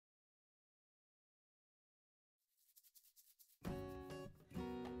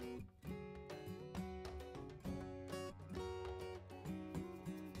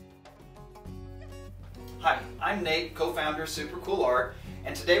Hi, I'm Nate, co-founder of SuperCool Art,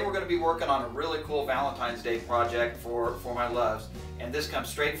 and today we're going to be working on a really cool Valentine's Day project for my loves. And this comes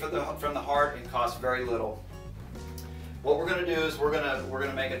straight from the heart and costs very little. What we're going to do is we're going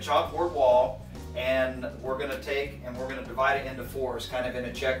to make a chalkboard wall, and we're going to divide it into fours, kind of in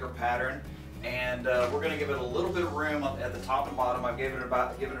a checker pattern. And we're going to give it a little bit of room at the top and bottom. I've given it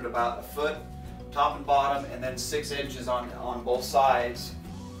about a foot, top and bottom, and then 6 inches on both sides.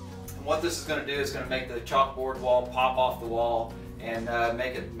 And what this is going to do is going to make the chalkboard wall pop off the wall and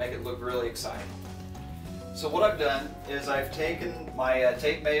make it look really exciting. So what I've done is I've taken my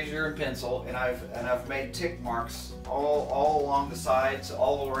tape measure and pencil, and I've made tick marks all along the sides,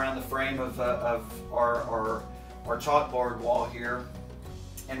 all around the frame of our chalkboard wall here.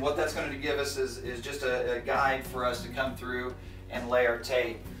 And what that's going to give us is just a guide for us to come through and lay our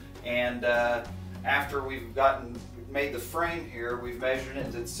tape. And after we've made the frame here, we've measured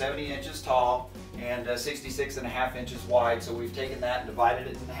it. It's 70 inches tall and 66.5 inches wide. So we've taken that and divided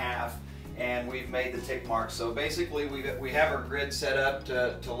it in half, and we've made the tick marks. So basically we have our grid set up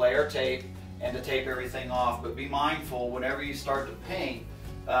to lay our tape and to tape everything off. But be mindful, whenever you start to paint,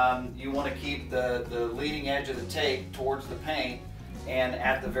 you want to keep the leading edge of the tape towards the paint and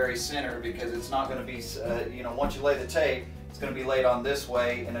at the very center, because it's not going to be, once you lay the tape, it's going to be laid on this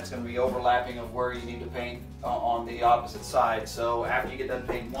way, and it's going to be overlapping of where you need to paint on the opposite side. So after you get done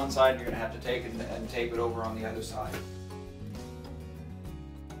painting one side, you're going to have to take and tape it over on the other side.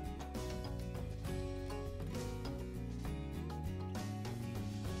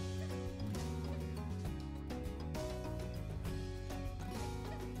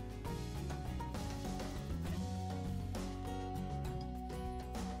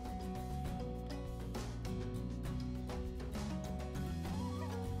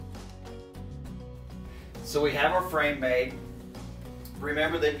 So we have our frame made.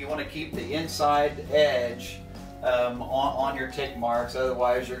 Remember that you want to keep the inside edge on your tick marks,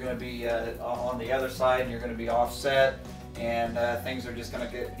 otherwise you're going to be on the other side and you're going to be offset, and things are just going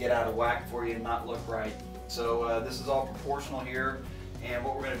to get out of whack for you and not look right. So this is all proportional here, and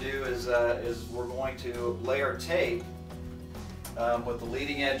what we're going to do is we're going to lay our tape with the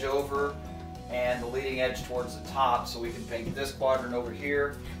leading edge over and the leading edge towards the top, so we can paint this quadrant over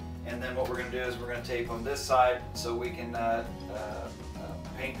here. And then what we're going to do is we're going to tape on this side so we can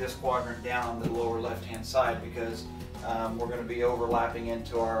paint this quadrant down on the lower left hand side, because we're going to be overlapping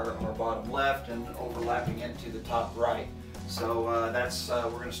into our bottom left and overlapping into the top right. So we're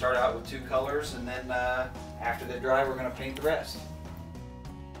going to start out with 2 colors, and then after they dry we're going to paint the rest.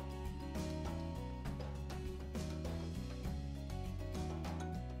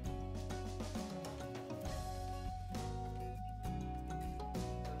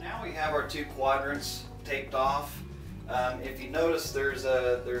 We have our 2 quadrants taped off. If you notice, there's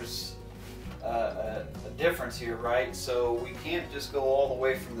a difference here, right? So we can't just go all the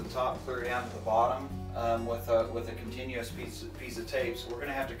way from the top clear down to the bottom with a continuous piece of tape. So we're going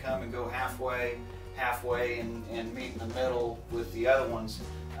to have to come and go halfway, and meet in the middle with the other ones.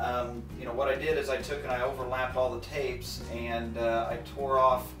 What I did is I took and I overlapped all the tapes, and I tore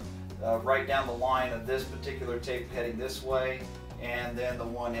off right down the line of this particular tape heading this way, and then the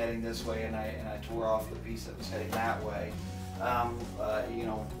one heading this way, and I tore off the piece that was heading that way.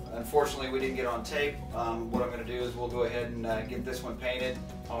 Unfortunately we didn't get on tape. What I'm going to do is we'll go ahead and get this one painted.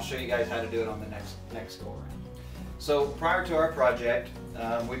 I'll show you guys how to do it on the next go around. So prior to our project,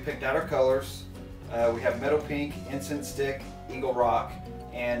 we picked out our colors. We have Meadow Pink, Incense Stick, Eagle Rock,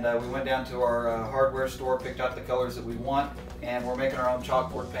 and we went down to our hardware store, picked out the colors that we want, and we're making our own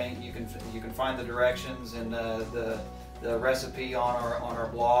chalkboard paint. You can find the directions and the recipe on our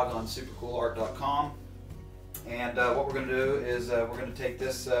blog on supercoolart.com. And what we're going to do is we're going to take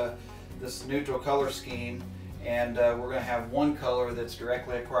this neutral color scheme, and we're going to have one color that's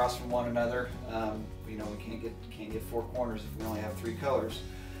directly across from one another. We can't get 4 corners if we only have 3 colors.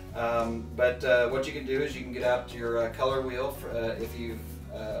 But what you can do is you can get out your color wheel if you've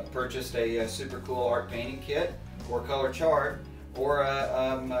purchased a SuperCool Art painting kit or color chart. Or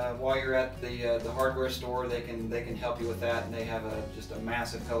while you're at the hardware store, they can help you with that, and they have just a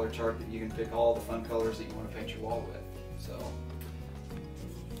massive color chart that you can pick all the fun colors that you want to paint your wall with. So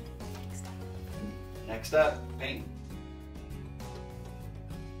next up, paint.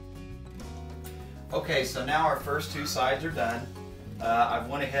 Okay, so now our first 2 sides are done. I've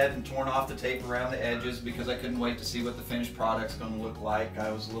went ahead and torn off the tape around the edges because I couldn't wait to see what the finished product's going to look like. I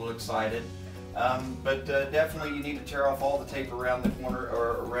was a little excited. But definitely you need to tear off all the tape around the corner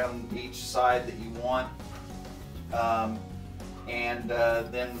or around each side that you want. and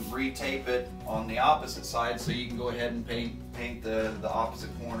then retape it on the opposite side so you can go ahead and paint the opposite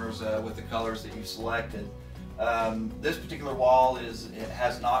corners with the colors that you selected. This particular wall it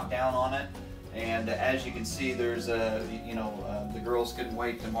has knockdown on it, and as you can see, there's the girls couldn't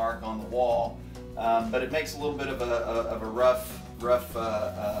wait to mark on the wall, but it makes a little bit of a rough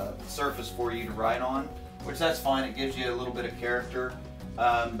surface for you to write on, which that's fine. It gives you a little bit of character.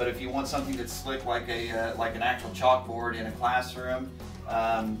 But if you want something that's slick like an actual chalkboard in a classroom,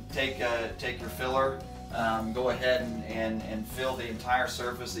 take your filler, go ahead and fill the entire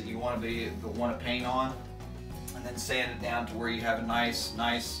surface that you want to paint on, and then sand it down to where you have a nice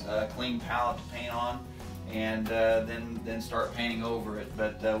clean palette to paint on, and then start painting over it.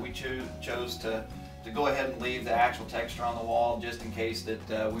 But we chose to go ahead and leave the actual texture on the wall, just in case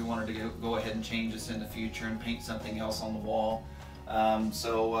that we wanted to go ahead and change this in the future and paint something else on the wall. Now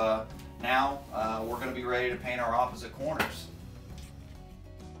we're going to be ready to paint our opposite corners.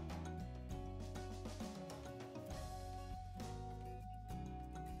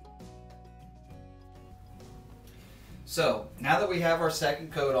 So now that we have our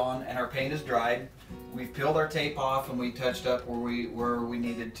second coat on and our paint is dried, we've peeled our tape off and we touched up where we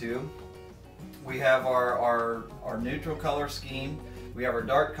needed to. We have our neutral color scheme, we have our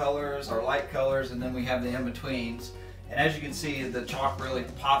dark colors, our light colors, and then we have the in-betweens. And as you can see, the chalk really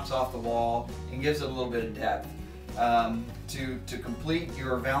pops off the wall and gives it a little bit of depth. To complete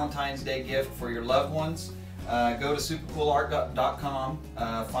your Valentine's Day gift for your loved ones, go to supercoolart.com,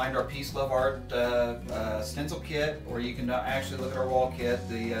 find our Peace Love Art stencil kit, or you can actually look at our wall kit.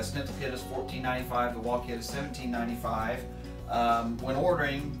 The stencil kit is $14.95, the wall kit is $17.95. When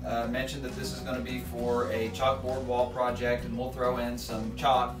ordering, mention that this is going to be for a chalkboard wall project, and we'll throw in some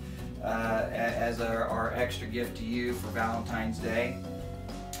chalk as our extra gift to you for Valentine's Day.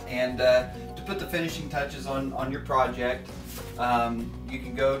 And to put the finishing touches on your project, you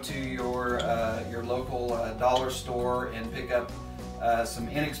can go to your local dollar store and pick up some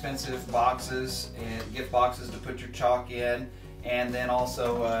inexpensive boxes and gift boxes to put your chalk in, and then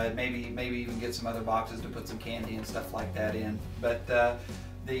also maybe even get some other boxes to put some candy and stuff like that in. But the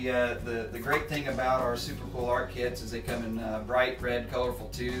great thing about our Super Cool Art kits is they come in bright red colorful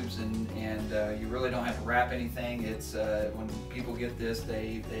tubes, and you really don't have to wrap anything. It's when people get this,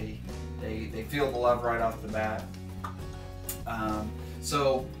 they feel the love right off the bat.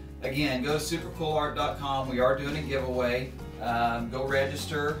 So again, go to supercoolart.com. We are doing a giveaway. Go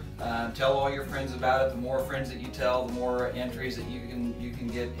register. Tell all your friends about it. The more friends that you tell, the more entries that you can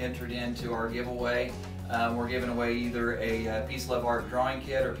get entered into our giveaway. We're giving away either a Peace Love Art drawing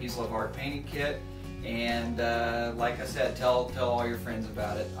kit or Peace Love Art painting kit. And like I said, tell all your friends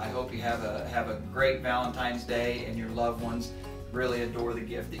about it. I hope you have a great Valentine's Day and your loved ones really adore the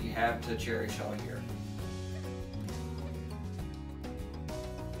gift that you have to cherish all year.